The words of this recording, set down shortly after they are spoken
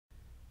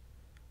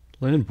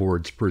LAN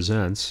Boards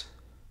presents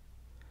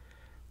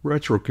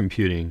Retro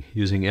Computing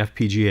using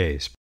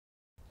FPGAs,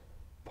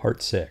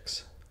 Part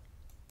 6.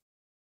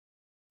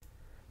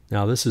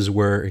 Now this is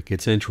where it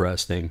gets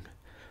interesting.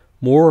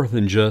 More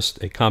than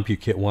just a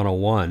CompuKit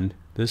 101,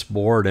 this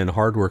board and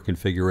hardware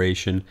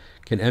configuration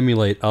can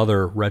emulate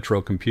other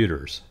retro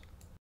computers.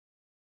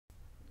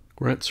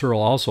 Grant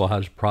Searle also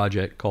has a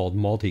project called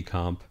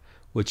Multicomp,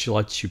 which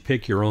lets you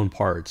pick your own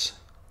parts.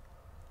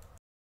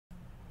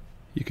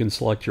 You can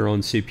select your own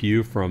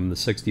CPU from the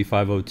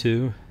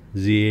 6502,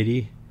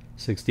 Z80,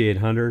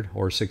 6800,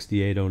 or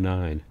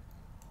 6809.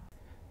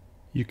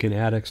 You can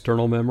add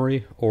external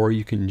memory, or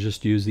you can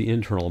just use the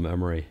internal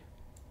memory.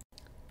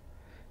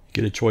 You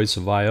get a choice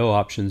of I/O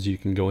options. You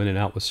can go in and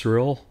out with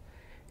serial,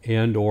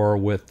 and or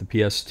with the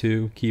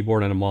PS2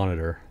 keyboard and a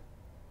monitor.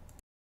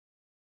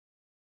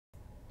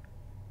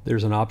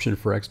 There's an option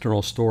for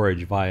external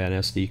storage via an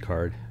SD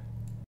card.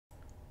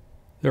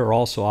 There are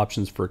also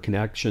options for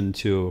connection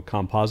to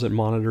composite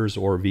monitors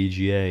or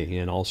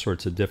VGA and all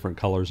sorts of different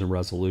colors and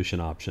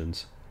resolution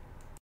options.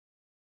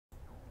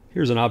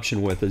 Here's an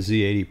option with a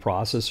Z80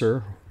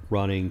 processor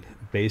running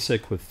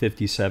BASIC with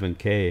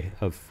 57K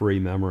of free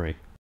memory.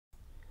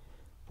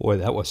 Boy,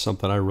 that was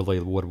something I really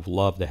would have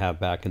loved to have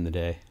back in the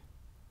day.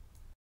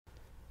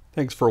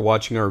 Thanks for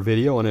watching our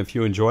video, and if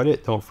you enjoyed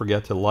it, don't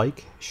forget to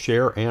like,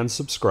 share, and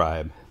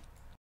subscribe.